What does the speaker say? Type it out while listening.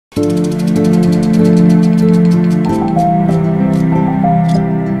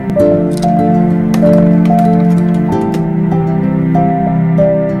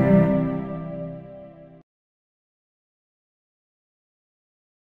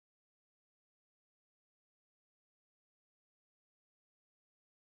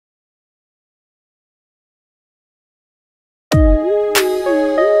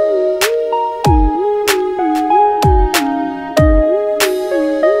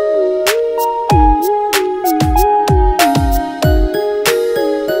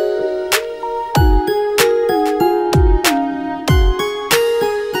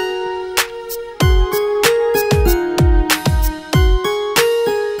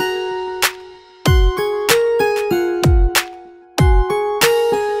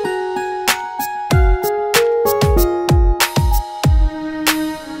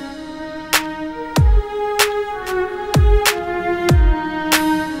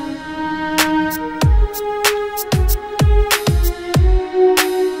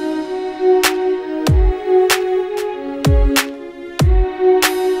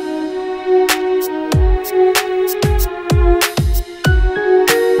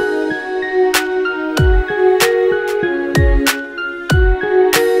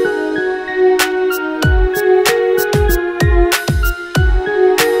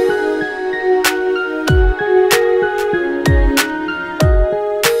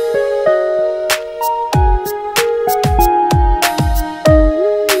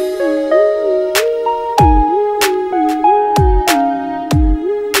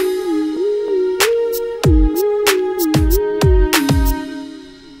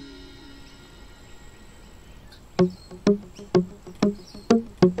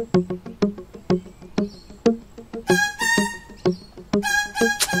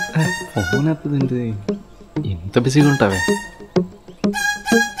Phone ఎత్తదేంటి, ఎంత బిజీగా ఉంటావే?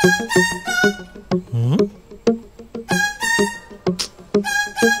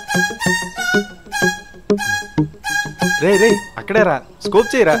 రే రే అక్కడే రా,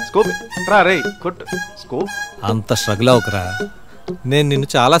 స్కోప్ చేయరా, స్కోప్ రా రే, కొట్టు స్కోప్. అంత స్ట్రగుల్ అవుకురా, నేను నిన్ను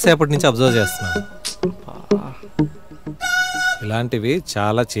చాలాసేపటి నుంచి అబ్జర్వ్ చేస్తున్నాను. ఇలాంటివి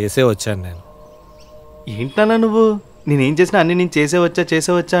చాలా చేసే వచ్చాను నేను. ఏంటన్నా నువ్వు, నేనేం చేసినా అన్ని నేను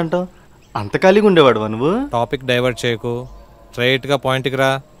చేసేవచ్చా అంటావు? అంత ఖాళీగా ఉండేవాడువా నువ్వు? టాపిక్ డైవర్ట్ చేయకు, స్ట్రైట్గా పాయింట్కి రా.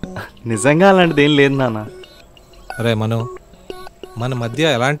 నిజంగా అలాంటిది ఏం లేదు నాన్న. అరే మను, మన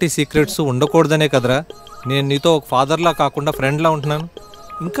మధ్య ఎలాంటి సీక్రెట్స్ ఉండకూడదనే కదరా నేను నీతో ఒక ఫాదర్లా కాకుండా ఫ్రెండ్లా ఉంటున్నాను.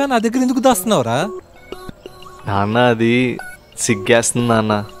 ఇంకా నా దగ్గర ఎందుకు దాస్తున్నావురా? నాన్న అది సిగ్గేస్తుంది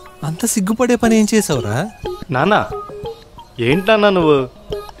నాన్న. అంత సిగ్గుపడే పని ఏం చేసావురా? నాన్న ఏంటన్నా నువ్వు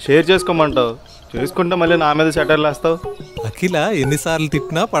షేర్ చేసుకోమంటావు, చేసుకుంటే మళ్ళీ నా మీద షటర్లు వేస్తావు. అఖిల ఎన్నిసార్లు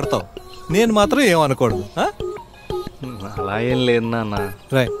తిట్టినా పడతావు, నేను మాత్రం ఏమనకూడదు. అలా ఏం లేదు నాన్న.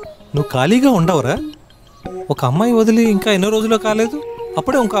 రే నువ్వు ఖాళీగా ఉండవురా? ఒక అమ్మాయి వదిలి ఇంకా ఎన్నో రోజుల్లో కాలేదు,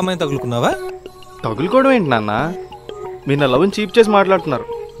 అప్పుడే ఇంకో అమ్మాయిని తగులుకున్నావా? తగులుకోవడం ఏంటి నాన్న, మీరు నా లవ్ని చీప్ చేసి మాట్లాడుతున్నారు.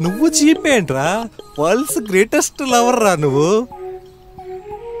 నువ్వు చీప్ ఏంట్రా, వరల్డ్స్ గ్రేటెస్ట్ లవర్ రా నువ్వు.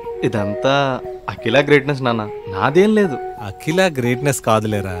 ఇదంతా అఖిల గ్రేట్నెస్ నాన్న, నాదేం లేదు. అఖిల గ్రేట్నెస్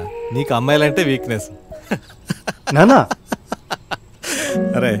కాదులేరా, నీకు అమ్మాయిలంటే వీక్నెస్. నానా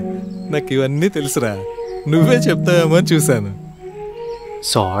అరే నాకు ఇవన్నీ తెలుసురా, నువ్వే చెప్తావేమో అని చూశాను.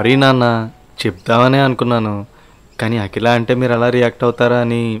 సారీ నాన్న, చెప్తామనే అనుకున్నాను, కానీ అఖిల అంటే మీరు అలా రియాక్ట్ అవుతారా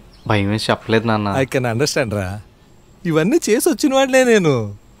అని భయం వేసి చెప్పలేదు నాన్న. ఐ కెన్ అండర్స్టాండ్ రా, ఇవన్నీ చేసి వచ్చిన వాడినే నేను.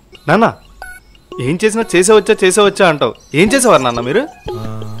 నాన్న ఏం చేసినా చేసేవచ్చా అంటావు, ఏం చేసేవారు నాన్న మీరు?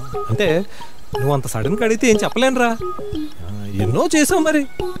 అంటే నువ్వు అంత సడన్గా అడిగితే ఏం చెప్పలేనురా, ఎన్నో చేసావు మరి.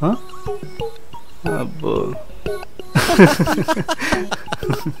 అబ్బో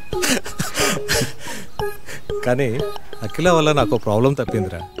కానీ అఖిల వల్ల నాకు ప్రాబ్లం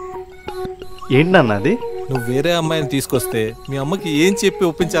తప్పిందిరా. ఏంటి నాన్న అది? నువ్వు వేరే అమ్మాయిని తీసుకొస్తే మీ అమ్మకి ఏం చెప్పి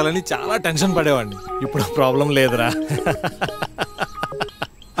ఒప్పించాలని చాలా టెన్షన్ పడేవాడిని. ఇప్పుడు ప్రాబ్లం లేదురా.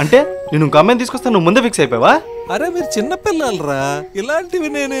 అంటే నేను ఇంకో అమ్మాయిని తీసుకొస్తా, నువ్వు ముందే ఫిక్స్ అయిపోయావా? అరే మీరు చిన్నపిల్లలరా, ఇలాంటివి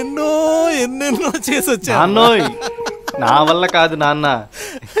నేను ఎన్నెన్నో చేసి వచ్చాను. నా వల్ల కాదు నాన్న.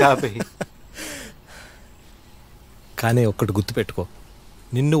 కానీ ఒక్కటి గుర్తుపెట్టుకో,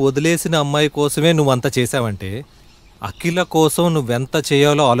 నిన్ను వదిలేసిన అమ్మాయి కోసమే నువ్వంత చేసావంటే అఖిల కోసం నువ్వెంత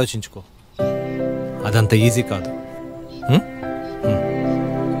చేయాలో ఆలోచించుకో. అదంత ఈజీ కాదు.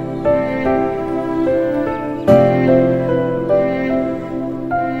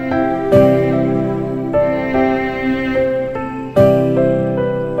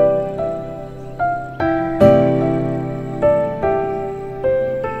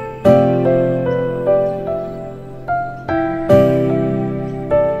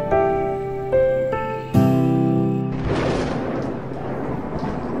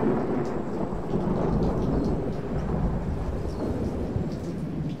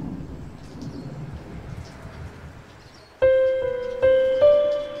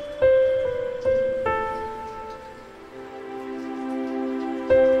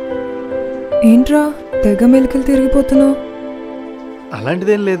 ఏంట్రా తెగ మెలికలు తిరిగిపోతున్నావు?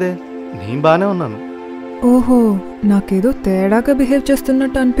 అలాంటిదేం లేదే, నేను బానే ఉన్నాను. ఓహో, నాకేదో తేడాగా బిహేవ్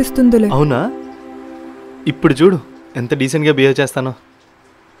చేస్తున్నట్టు అనిపిస్తుందిలే. అవునా? ఇప్పుడు చూడు ఎంత డీసెంట్గా బిహేవ్ చేస్తానో.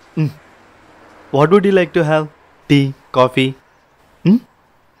 What would you like to have? Tea, coffee?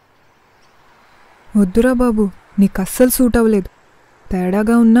 వద్దురా బాబు, నీకు అస్సలు సూట్ అవ్వలేదు.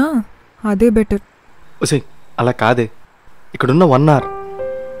 తేడాగా ఉన్నా అదే బెటర్. ఓసే అలా కాదే, ఇక్కడున్న 1 hour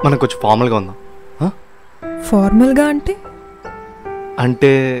మనం కొంచెం ఫార్మల్గా ఉందాం. ఫార్మల్గా అంటే? అంటే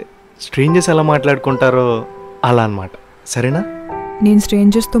స్ట్రేంజర్స్ ఎలా మాట్లాడుకుంటారో అలా అన్నమాట, సరేనా? నేను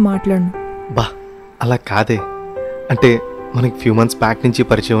స్ట్రేంజర్స్తో మాట్లాడను. బా అలా కాదే, అంటే మనకి ఫ్యూ మంత్స్ బ్యాక్ నుంచి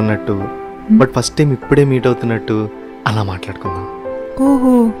పరిచయం ఉన్నట్టు, బట్ ఫస్ట్ టైం ఇప్పుడే మీట్ అవుతున్నట్టు అలా మాట్లాడుకుందాం.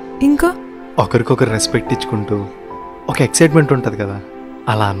 ఓహో, ఇంకా ఒకరికొకరు రెస్పెక్ట్ ఇచ్చుకుంటూ ఒక ఎక్సైట్మెంట్ ఉంటుంది కదా,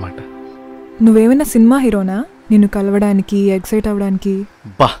 అలా అన్నమాట. నువ్వేమైనా సినిమా హీరోనా నిన్ను కలవడానికి, ఎక్సైట్ అవ్వడానికి?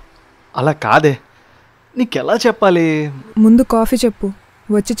 బా అలా కాదే, నీకెలా చెప్పాలి? ముందు కాఫీ చెప్పు,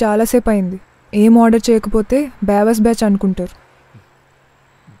 వచ్చి చాలాసేపు అయింది. ఏం ఆర్డర్ చేయకపోతే బేవస్ బ్యాచ్ అనుకుంటారు.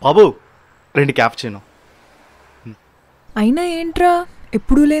 బాబు 2 క్యాపుచినో. అయినా ఏంట్రా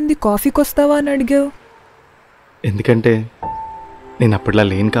ఎప్పుడూ లేనిది కాఫీకి వస్తావా అని అడిగావు? ఎందుకంటే నేను అప్పట్లో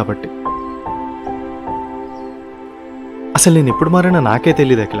లేను కాబట్టి. అసలు నేను ఎప్పుడు మారినా నాకే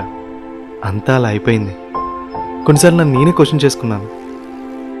తెలియదు అఖిల, అంతా అలా అయిపోయింది. కొన్నిసార్లు నన్ను నేనే క్వశ్చన్ చేసుకున్నాను,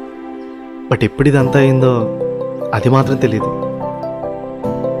 బట్ ఎప్పుడు ఇదంతా అయిందో అది మాత్రం తెలియదు.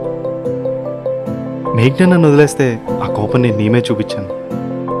 మేఘ్న నన్ను వదిలేస్తే ఆ కోపం నేను నీమే చూపించాను,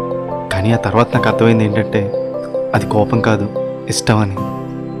 కానీ ఆ తర్వాత నాకు అర్థమైంది ఏంటంటే అది కోపం కాదు, ఇష్టం అని.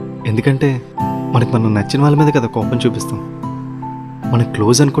 ఎందుకంటే మనకు మనం నచ్చిన వాళ్ళ మీద కదా కోపం చూపిస్తాం. మనకు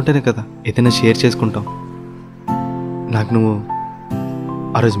క్లోజ్ అనుకుంటేనే కదా ఏదైనా షేర్ చేసుకుంటాం. నాకు నువ్వు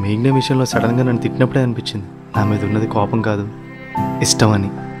ఆ రోజు మేఘ్న విషయంలో సడన్గా నన్ను తిట్టినప్పుడే అనిపించింది నా మీద ఉన్నది కోపం కాదు, ఇష్టం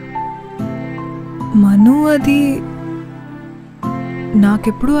అని. మను, అది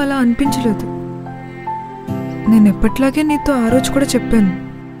నాకెప్పుడూ అలా అనిపించలేదు. నేను ఎప్పట్లాగే నీతో ఆ రోజు కూడా చెప్పాను.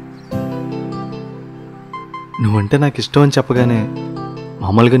 నువ్వంటే నాకు ఇష్టం అని చెప్పగానే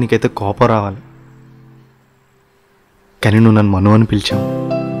మామూలుగా నీకైతే కోపం రావాలి, కానీ నువ్వు నన్ను మను అని పిలిచావు.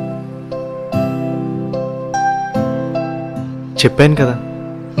 చెప్పాను కదా,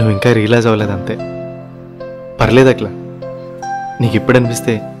 నువ్వు ఇంకా రియలైజ్ అవ్వలేదు అంతే. పర్లేదు అట్లా, నీకు ఇప్పుడు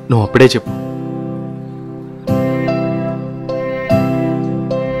అనిపిస్తే నువ్వు అప్పుడే చెప్పు.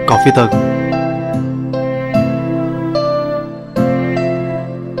 కాఫీ తాగు.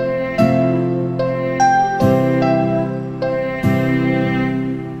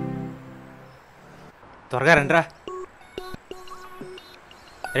 త్వరగా రండిరా.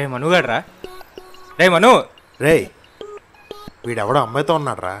 రే మనుగాడ్రా, రే మను. రే వీడెవడో అమ్మాయితో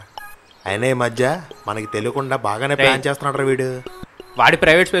ఉన్నాడ్రా. అయినా ఈ మధ్య మనకి తెలియకుండా బాగానే ప్లాన్ చేస్తున్నాడ్రా వీడు. వాడి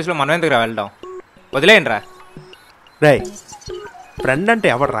ప్రైవేట్ స్పేస్లో మనం ఎందుకు వెళ్దాం, వదిలేయండిరా. రే ఫ్రెండ్ అంటే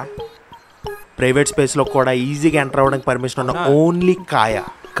ఎవడరా? ప్రైవేట్ స్పేస్లో కూడా ఈజీగా ఎంటర్ అవ్వడానికి పర్మిషన్ ఉన్న ఓన్లీ కాయ.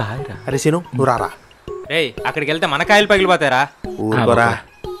 అరే సీను నువ్వు రారా. రే అక్కడికి వెళ్తే మన కాయలు పగిలిపోతారా. ఊరుకోరా.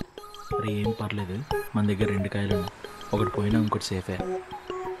 ఏం పర్లేదు, మన దగ్గర 2 కాయలు ఉన్నాయి, ఒకటి పోయినా ఇంకోటి సేఫే.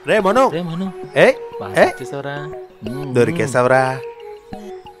 రే మను, చేసావరా, దొరికేసావరా.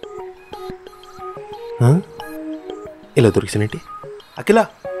 ఇలా దొరికిసినట్టు. అఖిల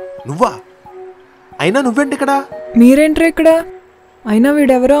నువ్వా? అయినా నువ్వేంటి ఇక్కడ? మీరేంట్రా ఇక్కడ? అయినా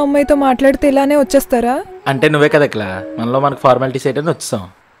వీడెవరో అమ్మాయితో మాట్లాడితే ఇలానే వచ్చేస్తారా? అంటే నువ్వే కదా ఇక్కడ మనలో మనకు ఫార్మాలిటీస్ ఏంటని వచ్చాం.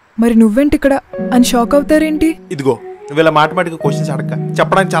 మరి నువ్వేంటి ఇక్కడ అని షాక్ అవుతారేంటి? ఇదిగో నువ్వు ఇలా మాటమాటికి క్వశ్చన్స్ అడగ,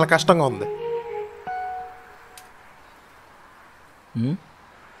 చెప్పడానికి చాలా కష్టంగా ఉంది.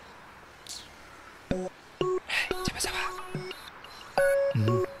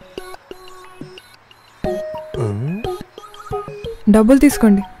 డబ్బులు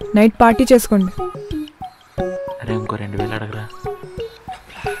తీసుకోండి, నైట్ పార్టీ చేసుకోండి. అరే ఇంకో 2000 అడగరా.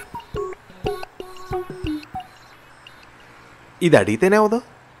 ఇది అడిగితేనే అవదు,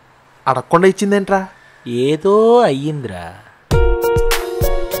 అడగకుండా ఇచ్చిందేంట్రా? ఏదో అయ్యిందిరా.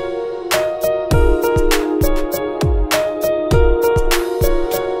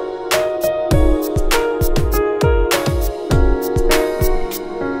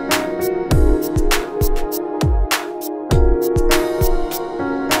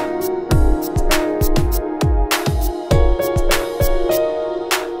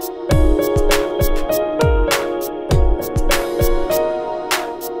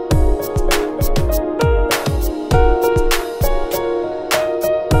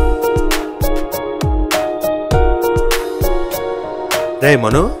 రే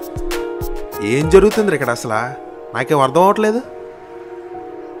మను, ఏం జరుగుతుంది ఇక్కడ అసలు? నాకేం అర్థం అవ్వట్లేదు.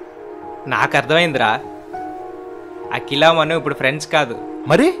 నాకు అర్థమైందిరా, అఖిల మను ఇప్పుడు ఫ్రెండ్స్ కాదు,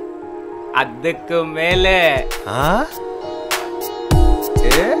 మరి అద్దెకు మేలే.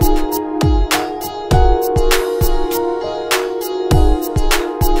 ఏ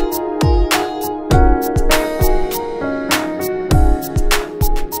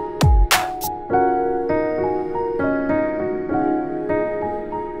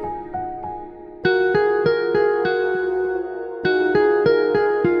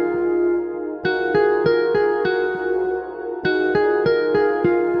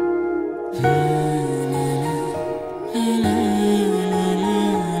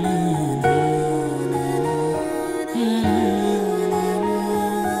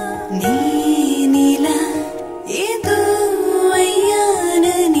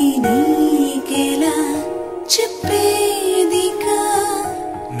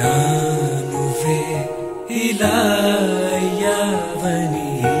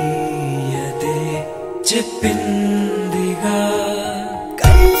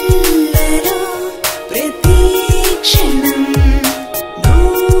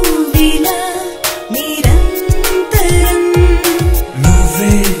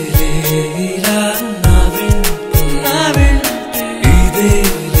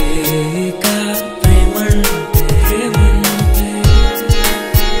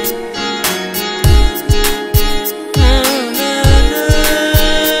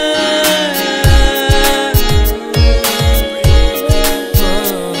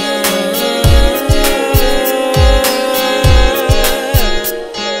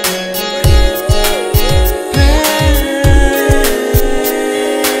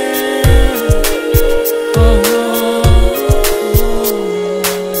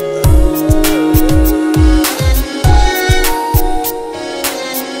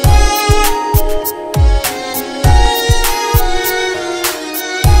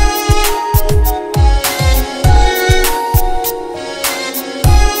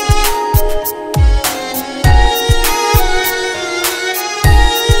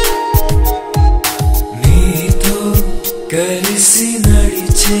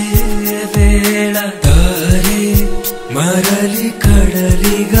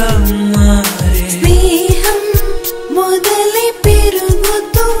ఒంటరిగా మారే స్నేహం మొదలై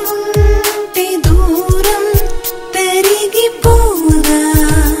పెరుగుతుంటే దూరం తరిగిపోదా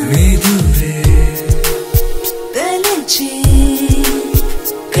మెదురే తలచే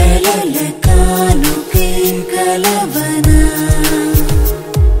కలల కానుకే కలవనా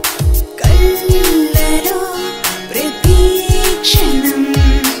కళ్ళలో ప్రతి క్షణం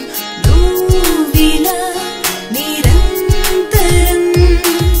నువ్విలా నిరంతరం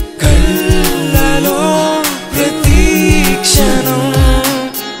కళ్ళలో ప్రతి క్షణం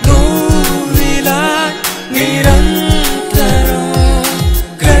నువ్విలా నిరంతరం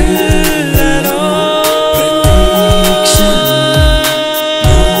కళ్ళలో ప్రతి క్షణం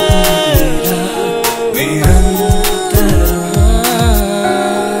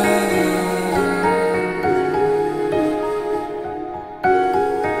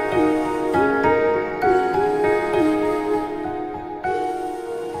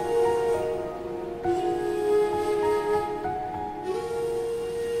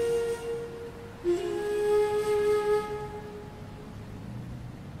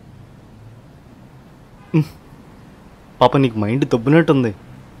పాప నీకు మైండ్ దొబ్బునట్టుంది.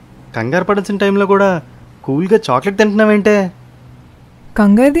 కంగారు పడాల్సిన టైంలో కూడా కూల్గా చాక్లెట్ తింటున్నావేంటే?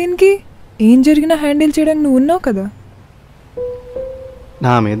 కంగారు దేనికి? ఏం జరిగినా హ్యాండిల్ చేయడానికి నువ్వు ఉన్నావు కదా.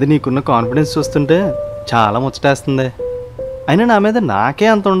 నా మీద నీకున్న కాన్ఫిడెన్స్ చూస్తుంటే చాలా ముచ్చటేస్తుంది. అయినా నా మీద నాకే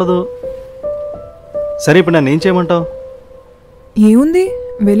అంత ఉండదు. సరే ఇప్పుడు నన్ను ఏం చేయమంటావు? ఏముంది,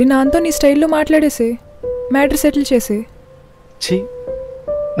 వెళ్ళి నాతో నీ స్టైల్లో మాట్లాడేసే, మ్యాటర్ సెటిల్ చేసే. ఛీ,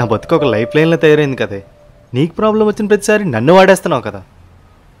 నా బతుకు ఒక లైఫ్ లైన్లో తయారైంది కదే. నీకు ప్రాబ్లం వచ్చిన ప్రతిసారి నన్ను వాడేస్తున్నావు కదా.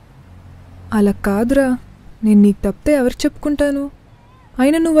 అలా కాదురా, నేను నీకు తప్పితే ఎవరికి చెప్పుకుంటాను?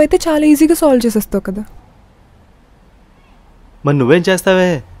 అయినా నువ్వైతే చాలా ఈజీగా సాల్వ్ చేసేస్తావు కదా. మరి నువ్వేం చేస్తావే?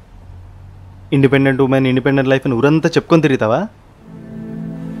 ఇండిపెండెంట్ ఉమెన్, ఇండిపెండెంట్ లైఫ్ అని ఊరంతా చెప్పుకొని తిరుగుతావా?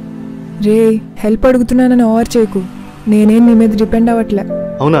 రే, హెల్ప్ అడుగుతున్నానని ఓవర్ చేయకు. నేనేం నీ మీద డిపెండ్ అవ్వట్లే.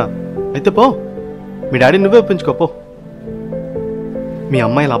 అవునా? అయితే పో, మీ డాడీ నువ్వే ఒప్పించుకోపో. మీ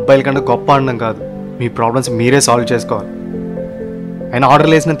అమ్మాయిల అబ్బాయిల కంటే గొప్ప ఆడడం కాదు, మీ ప్రాబ్లమ్స్ మీరే సాల్వ్ చేసుకోవాలి. అయినా ఆర్డర్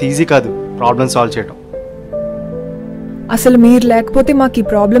వేసినంత ఈజీ కాదు ప్రాబ్లమ్స్ సాల్వ్ చేయడం. అసలు మీరు లేకపోతే మాకు ఈ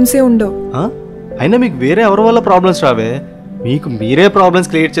ప్రాబ్లమ్సే ఉండవు. అయినా మీకు వేరే ఎవరి వల్ల ప్రాబ్లమ్స్ రావే, మీకు మీరే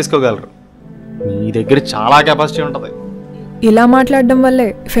ప్రాబ్లమ్స్ క్రియేట్ చేసుకోగలరు. మీ దగ్గర చాలా కెపాసిటీ ఉంటుంది. ఇలా మాట్లాడడం వల్లే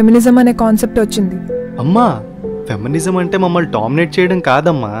ఫెమినిజం అనే కాన్సెప్ట్ వచ్చింది. అమ్మా, ఫెమినిజం అంటే మమ్మల్ని డామినేట్ చేయడం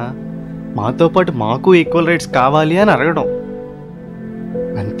కాదమ్మా, మాతో పాటు మాకు ఈక్వల్ రైట్స్ కావాలి అని అడగడం.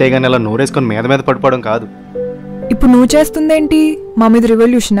 అంతేగాని అలా నోరేసుకొని మీద మీద పడిపోవడం కాదు. ఇప్పుడు నువ్వు చేస్తుందేంటి? మా మీద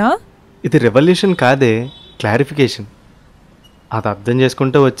రివల్యూషనా? ఇది రెవల్యూషన్ కాదే, క్లారిఫికేషన్. అది అర్థం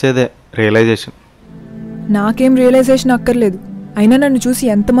చేసుకుంటే వచ్చేదే రియలైజేషన్. నాకేం రియలైజేషన్ అక్కర్లేదు. అయినా నన్ను చూసి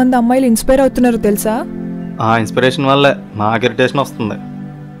ఎంతమంది అమ్మాయిలు ఇన్స్పైర్ అవుతున్నారో తెలుసా? ఆ ఇన్స్పిరేషన్ వల్లే నాకు ఇరిటేషన్ వస్తుంది.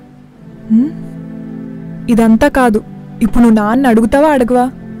 ఇదంతా కాదు, ఇప్పుడు నువ్వు నాన్న అడుగుతావా అడగవా?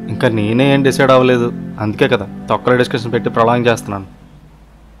 ఇంకా నేనే ఏం డిసైడ్ అవ్వలేదు, అందుకే కదా తొక్కల డిస్కషన్ పెట్టి ప్రొలాంగ్ చేస్తున్నాను.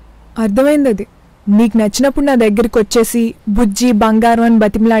 అర్థమైంది. అది నీకు నచ్చినప్పుడు నా దగ్గరికి వచ్చేసి బుజ్జి బంగారం అని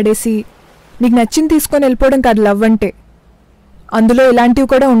బతిమలాడేసి నీకు నచ్చింది తీసుకొని వెళ్ళిపోవడం కాదు లవ్ అంటే. అందులో ఇలాంటివి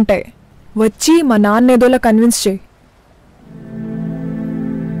కూడా ఉంటాయి. వచ్చి మా నాన్న ఏదోలా కన్విన్స్ చేయి.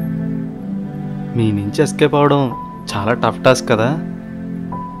 మీ నుంచి ఎస్కేప్ అవడం చాలా టఫ్ టాస్క్ కదా.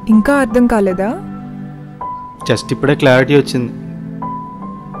 ఇంకా అర్థం కాలేదా? జస్ట్ ఇప్పుడే క్లారిటీ వచ్చింది.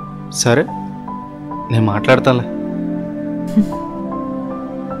 సరే, నేను మాట్లాడతానులే.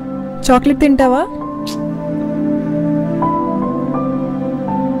 చాక్లెట్ తింటావా?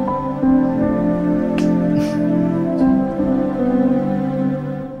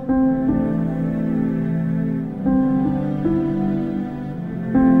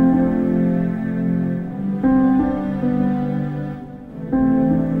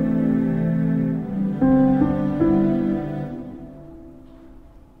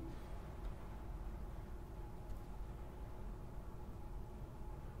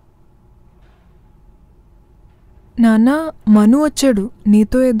 నాన్న, మను వచ్చాడు,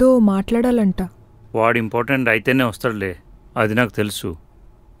 నీతో ఏదో మాట్లాడాలంట. వాడు ఇంపార్టెంట్ అయితేనే వస్తాడులే, అది నాకు తెలుసు.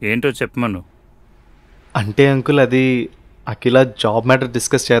 ఏంటో చెప్పమను. అంటే అంకుల్, అది అఖిల జాబ్ మ్యాటర్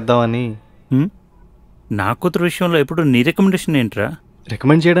డిస్కస్ చేద్దామని. నా కూతురు విషయంలో ఎప్పుడు నీ రికమెండేషన్ ఏంట్రా?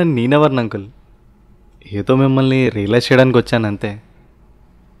 రికమెండ్ చేయడానికి నేనెవరిని అంకుల్, ఏదో మిమ్మల్ని రియలైజ్ చేయడానికి వచ్చాను అంతే.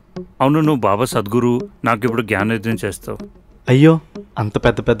 అవును, నువ్వు బాబా సద్గురు, నాకు ఇప్పుడు జ్ఞానోదయం చేస్తావు. అయ్యో, అంత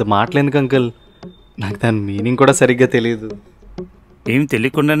పెద్ద పెద్ద మాటలు ఎందుకు అంకుల్, నాకు దాని మీనింగ్ కూడా సరిగ్గా తెలియదు. ఏం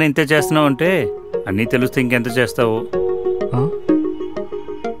తెలియకుండానే ఇంత చేస్తున్నావు అంటే అన్నీ తెలిస్తే ఇంకెంత చేస్తావు?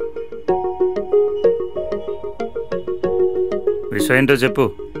 విషయం ఏంటో చెప్పు.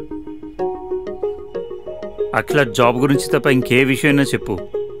 అఖిల జాబ్ గురించి తప్ప ఇంకే విషయమైనా చెప్పు.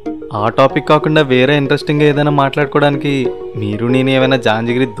 ఆ టాపిక్ కాకుండా వేరే ఇంట్రెస్టింగ్గా ఏదైనా మాట్లాడుకోవడానికి మీరు నేను ఏమైనా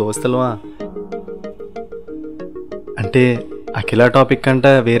జాంజిగిరి దోస్తులవా? అంటే అఖిల టాపిక్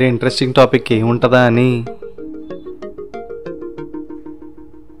కంటే వేరే ఇంట్రెస్టింగ్ టాపిక్ ఏముంటుందా అని.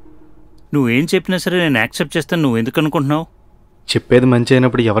 నువ్వేం చెప్పినా సరే నేను యాక్సెప్ట్ చేస్తాను. నువ్వు ఎందుకు అనుకుంటున్నావు? చెప్పేది మంచి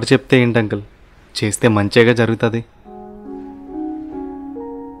అయినప్పుడు ఎవరు చెప్తే ఏంటి అంకుల్, చేస్తే మంచిగా జరుగుతుంది.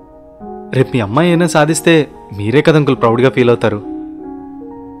 రేపు మీ అమ్మాయి అయినా సాధిస్తే మీరే కదా అంకుల్ ప్రౌడ్గా ఫీల్ అవుతారు.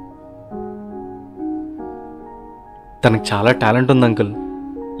 తనకు చాలా టాలెంట్ ఉంది uncle,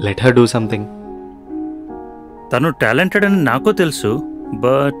 let her do something. తను టాలెంటెడ్ అని నాకు తెలుసు,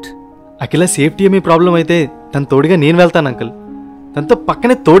 but Akhila safety me problem అయితే తన తోడుగా నేను వెళ్తాను అంకుల్, తనతో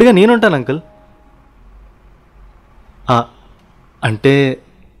పక్కనే తోడుగా నేను ఉంటాను అంకుల్. అంటే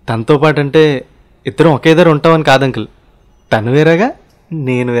తనతో పాటు అంటే ఇద్దరం ఒకే దగ్గర ఉంటామని కాదు అంకుల్, తను వేరేగా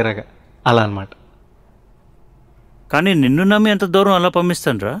నేను వేరేగా అలా అన్నమాట. కానీ నిన్ను నమ్మి ఎంత దూరం అలా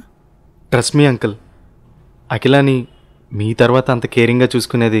పంపిస్తానురా? ట్రస్ట్ మీ అంకుల్, అఖిలాని మీ తర్వాత అంత కేరింగ్గా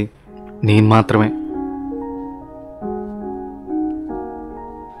చూసుకునేది నేను మాత్రమే.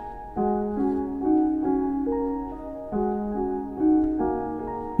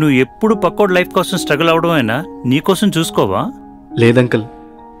 నువ్వు ఎప్పుడు పక్కోడు లైఫ్ కోసం స్ట్రగుల్ అవడమైనా నీకోసం చూసుకోవా? లేదంకుల్,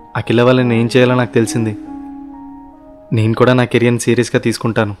 అఖిల వల్ల నేను ఏం చేయాలో నాకు తెలిసింది. నేను కూడా నా కెరియర్ని సీరియస్గా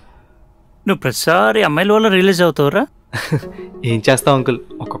తీసుకుంటాను. నువ్వు ప్రతిసారి అమ్మాయిల వల్ల రిలీజ్ అవుతావురా? ఏం చేస్తావు అంకుల్,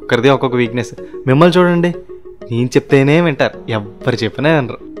 ఒక్కొక్కరిది ఒక్కొక్క వీక్నెస్. మిమ్మల్ని చూడండి, నేను చెప్తేనే వింటారు, ఎవ్వరు చెప్పినా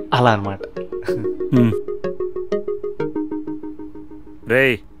వినరు, అలా అనమాట.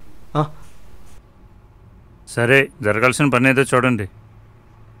 రేయ్, సరే జరగాల్సిన పని ఏదో చూడండి.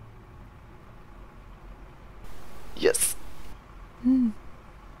 ఎస్.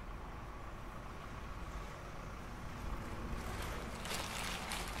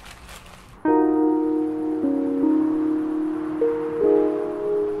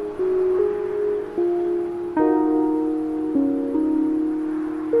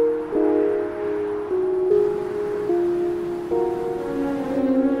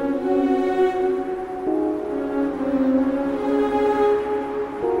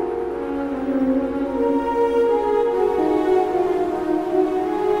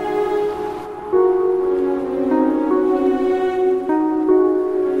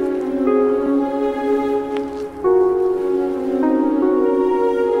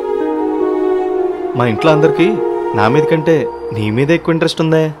 మా ఇంట్లో అందరికీ నా మీద కంటే నీ మీద ఎక్కువ ఇంట్రెస్ట్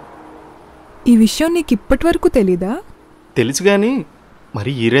ఉందే. ఈ విషయం నీకు ఇప్పటి వరకు తెలీదా? తెలుసు కానీ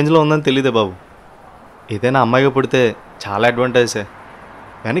మరి ఈ రేంజ్లో ఉందని తెలీదే బాబు. ఏదైనా అమ్మాయిగా పుడితే చాలా అడ్వాంటేజే,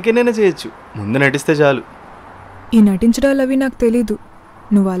 వెనకైనా చేయొచ్చు, ముందు నటిస్తే చాలు. ఈ నటించడాలు అవి నాకు తెలీదు.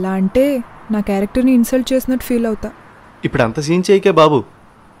 నువ్వు అలా అంటే నా క్యారెక్టర్ని ఇన్సల్ట్ చేసినట్టు ఫీల్ అవుతా. ఇప్పుడు అంత సీన్ చేయకే బాబు,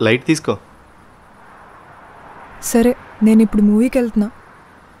 లైట్ తీసుకో. సరే, నేను ఇప్పుడు మూవీకి వెళ్తున్నా.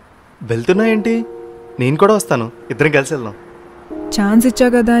 వెళ్తున్నా ఏంటి? నేను కూడా వస్తాను, ఇద్దరం కలిసి వెళ్దాం. ఛాన్స్ ఇచ్చా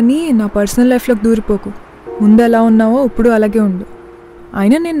కదా అని నా పర్సనల్ లైఫ్లోకి దూరిపోకు. ముందు ఎలా ఉన్నావో ఇప్పుడు అలాగే ఉండు.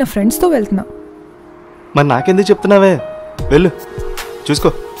 అయినా నేను నా ఫ్రెండ్స్తో వెళ్తున్నా. మరి నాకెందుకు చెప్తున్నావే? వెళ్ళు,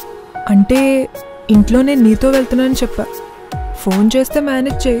 చూసుకో. అంటే ఇంట్లో నేను నీతో వెళ్తున్నానని చెప్పా. ఫోన్ చేస్తే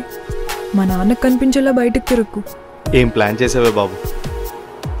మేనేజ్ చేయి. మా నాన్నకు కనిపించేలా బయటకు తిరుక్కు. ఏం ప్లాన్ చేసావే బాబు?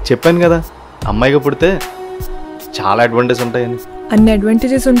 చెప్పాను కదా, అమ్మాయిగా పుడితే చాలా అడ్వాంటేజ్ ఉంటాయని. అన్ని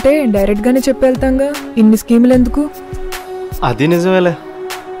అడ్వాంటేజెస్ ఉంటే డైరెక్ట్గానే చెప్పి వెళ్తాంగా, ఇన్ని స్కీములు ఎందుకు? అది నిజమేలే.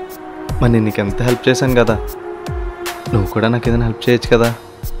 మరి నేను నీకు ఎంత హెల్ప్ చేశాను కదా, నువ్వు కూడా నాకు ఏదైనా హెల్ప్ చేయొచ్చు కదా.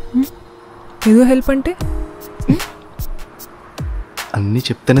 ఏదో హెల్ప్ అంటే? అన్నీ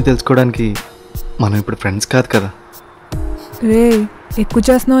చెప్తేనే తెలుసుకోవడానికి మనం ఇప్పుడు ఫ్రెండ్స్ కాదు కదా. రే, ఎక్కువ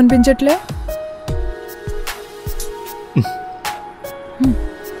చేస్తున్నావు అనిపించట్లే?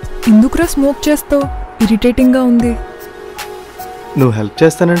 ఎందుకురా స్మోక్ చేస్తావు? ఇరిటేటింగ్గా ఉంది. నువ్వు హెల్ప్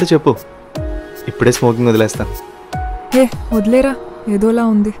చేస్తానంటే చెప్పు, ఇప్పుడే స్మోకింగ్ వదిలేస్తాను. ఏ వదిలేరా, ఏదోలా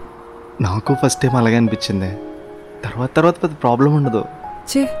ఉంది. నాకు ఫస్ట్ టైం అలాగే అనిపించింది, తర్వాత పెద్ద ప్రాబ్లం ఉండదు.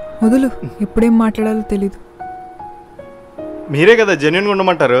 చే వదులు, ఎప్పుడేం మాట్లాడాలో తెలీదు. మీరే కదా జెన్యున్గా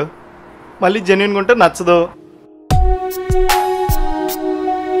ఉండమంటారు, మళ్ళీ జెన్యున్గా ఉంటే నచ్చదు.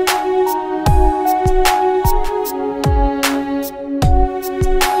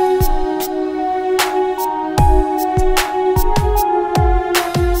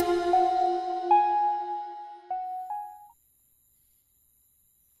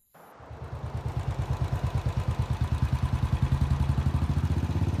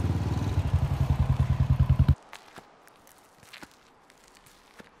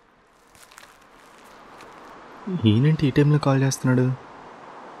 ఈయనంటే ఈ టైంలో కాల్ చేస్తున్నాడు.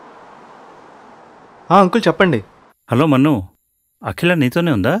 అంకుల్ చెప్పండి. హలో మన్ను, అఖిల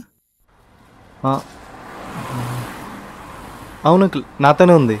నీతోనే ఉందా? అవును అంకుల్,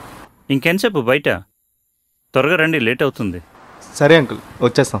 నాతోనే ఉంది. ఇంకెంతసేపు బయట? త్వరగా రండి, లేట్ అవుతుంది. సరే అంకుల్,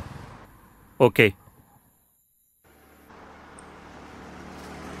 వచ్చేస్తాం. ఓకే.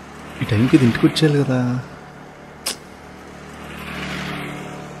 ఈ టైంకి ఇది ఇంటికి వచ్చేయాలి కదా.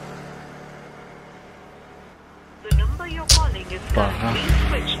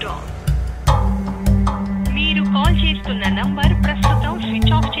 మీరు కాల్ చేస్తున్న నంబర్ ప్రస్తుతం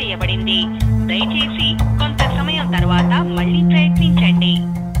స్విచ్ ఆఫ్ చేయబడింది. దయచేసి కొంత సమయం తర్వాత మళ్ళీ ప్రయత్నించండి.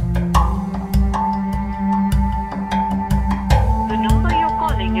 The number you're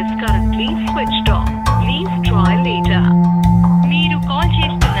calling is currently switched off. Please try later. మీరు కాల్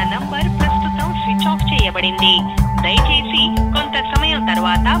చేస్తున్న నంబర్ ప్రస్తుతం స్విచ్ ఆఫ్ చేయబడింది. దయచేసి కొంత సమయం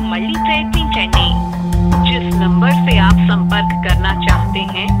తర్వాత మళ్ళీ ప్రయత్నించండి. जिस नंबर से आप संपर्क करना चाहते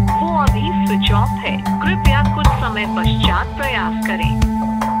हैं वो अभी स्विच ऑफ है. कृपया कुछ समय पश्चात प्रयास करें.